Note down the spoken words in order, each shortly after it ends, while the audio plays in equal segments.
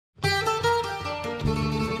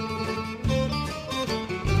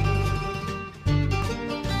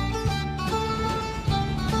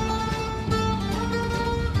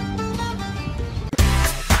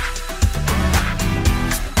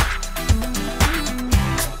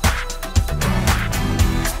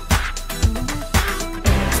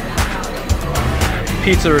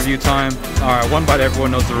Pizza review time. Alright, one bite, everyone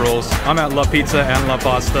knows the rules. I'm at La Pizza and La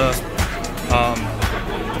Pasta.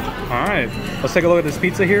 Alright, let's take a look at this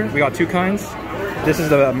pizza here. We got two kinds. This is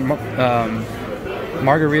the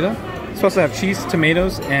margarita. It's supposed to have cheese,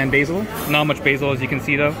 tomatoes, and basil. Not much basil, as you can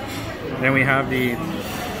see though. Then we have the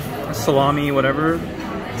salami, whatever.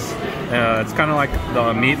 It's kind of like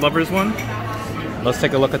the meat lovers one. Let's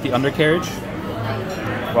take a look at the undercarriage.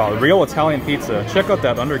 Wow, real Italian pizza. Check out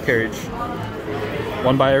that undercarriage.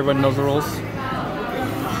 One bite, everyone knows the rules.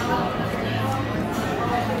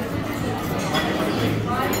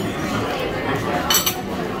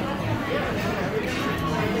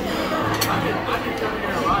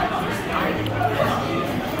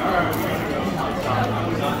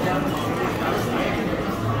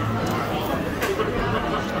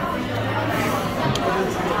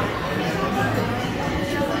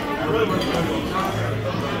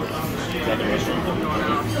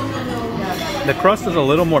 The crust is a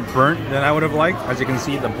little more burnt than I would have liked. As you can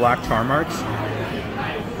see, the black char marks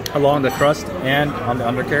along the crust and on the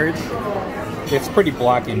undercarriage. It's pretty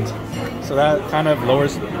blackened, so that kind of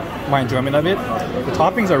lowers my enjoyment of it. The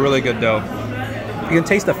toppings are really good though. You can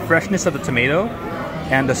taste the freshness of the tomato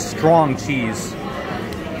and the strong cheese.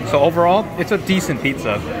 So overall, it's a decent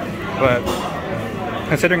pizza. But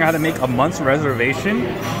considering I had to make a month's reservation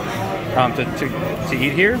to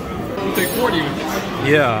eat here, it'll take 40 minutes.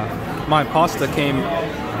 Yeah. My pasta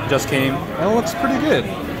just came, and it looks pretty good.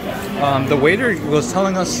 The waiter was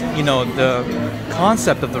telling us, you know, the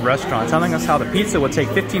concept of the restaurant, telling us how the pizza would take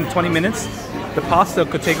 15 to 20 minutes. The pasta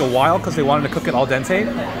could take a while because they wanted to cook it al dente.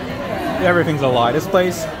 Everything's a lie. This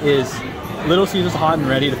place is Little Caesars hot and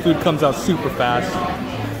ready. The food comes out super fast.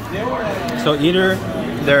 So either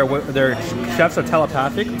their chefs are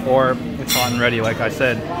telepathic or it's hot and ready, like I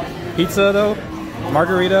said. Pizza though,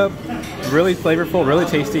 margarita, really flavorful, really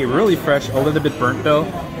tasty, really fresh, a little bit burnt though.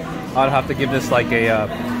 I'd have to give this like a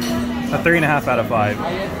 3.5 out of 5.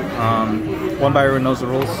 One bite, everyone knows the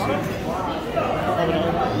rules.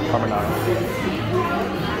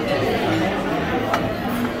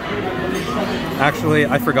 Actually,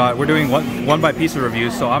 I forgot. We're doing one bite pizza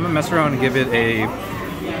review, so I'm gonna mess around and give it a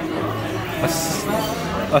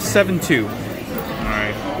 7.2. All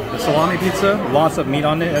right, the salami pizza, lots of meat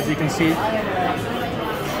on it, as you can see.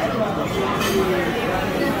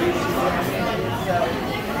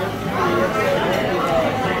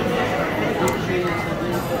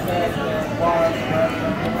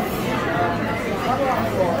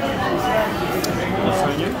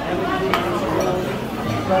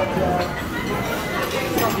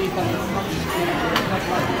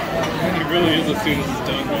 It really is as soon as it's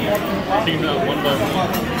done. Came out one by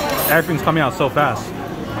one. Everything's coming out so fast.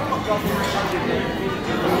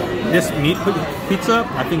 This meat pizza,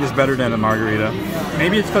 I think, is better than the margarita.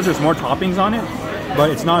 Maybe it's because there's more toppings on it, but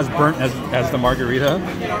it's not as burnt as the margarita.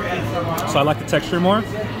 So I like the texture more.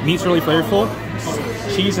 Meat's really flavorful.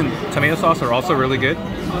 Cheese and tomato sauce are also really good.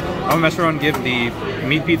 I'm gonna mess around and give the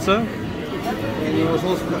meat pizza.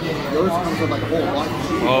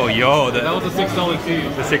 Oh, yo, that was the $6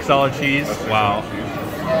 cheese. The $6 cheese. Wow.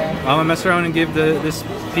 I'm gonna mess around and give this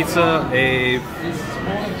pizza a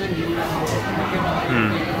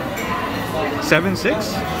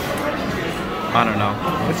 7.6. I don't know.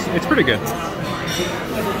 It's pretty good.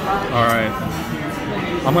 All right.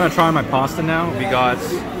 I'm gonna try my pasta now. We got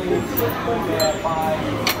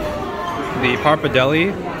the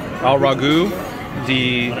pappardelle al ragu,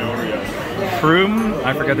 the frume,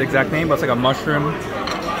 I forget the exact name, but it's like a mushroom.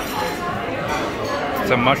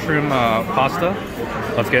 It's a mushroom pasta.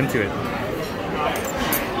 Let's get into it.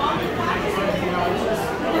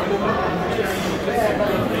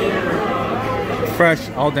 Fresh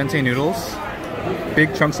al dente noodles,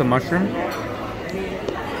 big chunks of mushroom,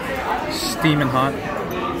 steaming hot.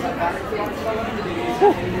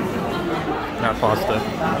 Whew. That pasta.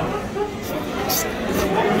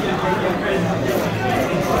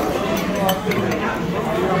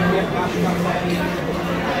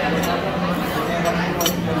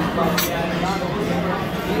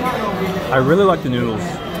 I really like the noodles,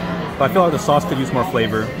 but I feel like the sauce could use more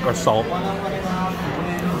flavor or salt.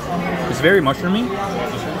 It's very mushroomy,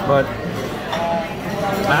 but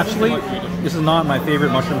actually, this is not my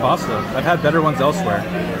favorite mushroom pasta. I've had better ones elsewhere,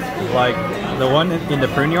 like the one in the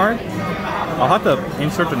Prune Yard. I'll have to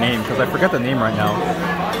insert the name because I forget the name right now.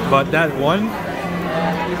 But that one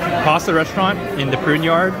pasta restaurant in the Prune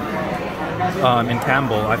Yard in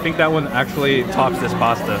Campbell, I think that one actually tops this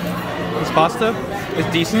pasta. This pasta is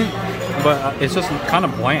decent, but it's just kind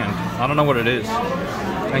of bland. I don't know what it is.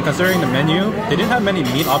 And considering the menu, they didn't have many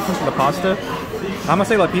meat options for the pasta. I'm gonna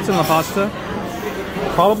say La Pizza and La Pasta,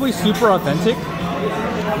 probably super authentic,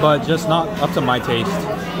 but just not up to my taste.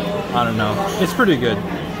 I don't know. It's pretty good,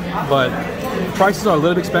 but prices are a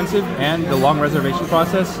little bit expensive, and the long reservation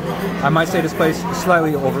process. I might say this place is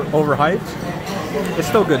slightly overhyped. It's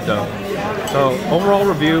still good though. So overall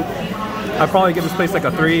review, I'd probably give this place like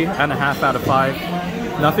a 3.5 out of 5.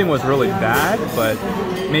 Nothing was really bad, but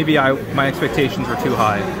maybe my expectations were too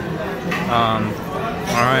high.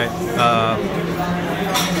 All right.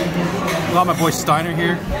 Got my boy Steiner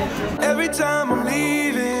here. Every time I'm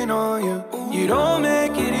leaving on you, you don't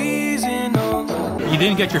make it easy, no. You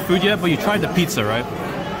didn't get your food yet, but you tried the pizza, right?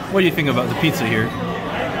 What do you think about the pizza here?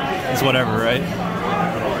 It's whatever, right?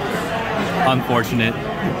 Unfortunate. I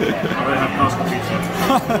really have Costco pizza.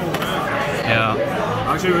 Yeah. I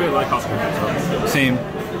actually really like Costco pizza. Same.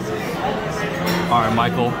 All right,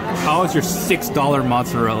 Michael. How is your $6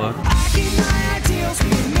 mozzarella? This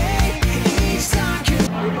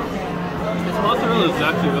mozzarella is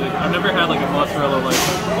actually really. I've never had like a mozzarella like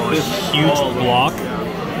this Huge block.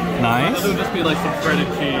 Yeah. Nice. It would just be like some shredded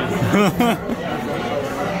cheese.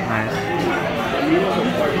 Nice.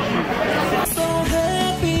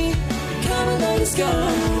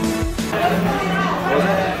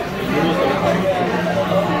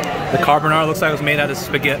 The carbonara looks like it was made out of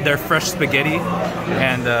spaghetti, their fresh spaghetti,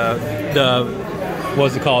 and the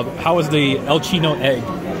what's it called? How was the El Chino egg?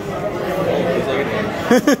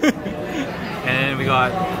 And we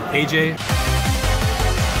got AJ.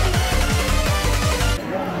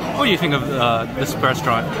 What do you think of this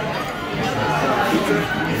restaurant?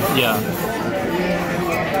 Yeah.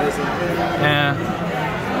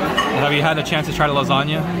 Have you had a chance to try the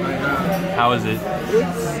lasagna? How is it?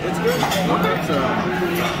 It's good.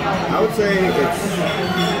 I would say it's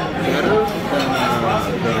better than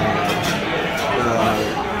the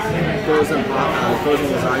frozen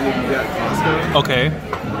lasagna you get at Costco. Okay.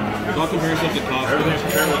 Don't compare yourself to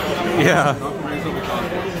Costco. Yeah. Don't compare yourself to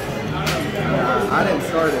Costco. I didn't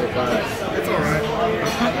start it, but it's alright.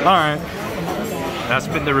 Alright. That's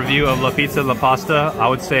been the review of La Pizza La Pasta. I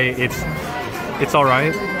would say it's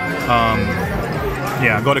alright.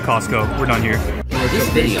 Yeah, go to Costco. We're done here. This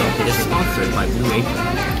video is sponsored by Blue Apron.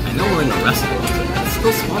 I know we're in a restaurant, but it's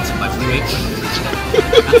still sponsored by Blue Apron.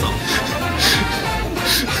 That's all.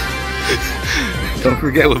 Don't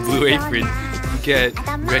forget with Blue Apron, you get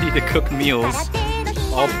ready-to-cook meals,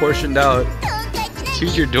 all portioned out to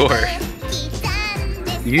your door.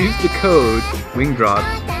 Use the code WINGDROP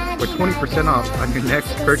for 20% off on your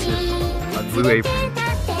next purchase on Blue Apron.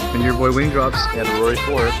 And your boy WINGDROPS at Roy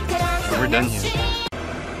 4, and we're done here.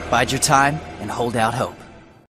 Bide your time and hold out hope.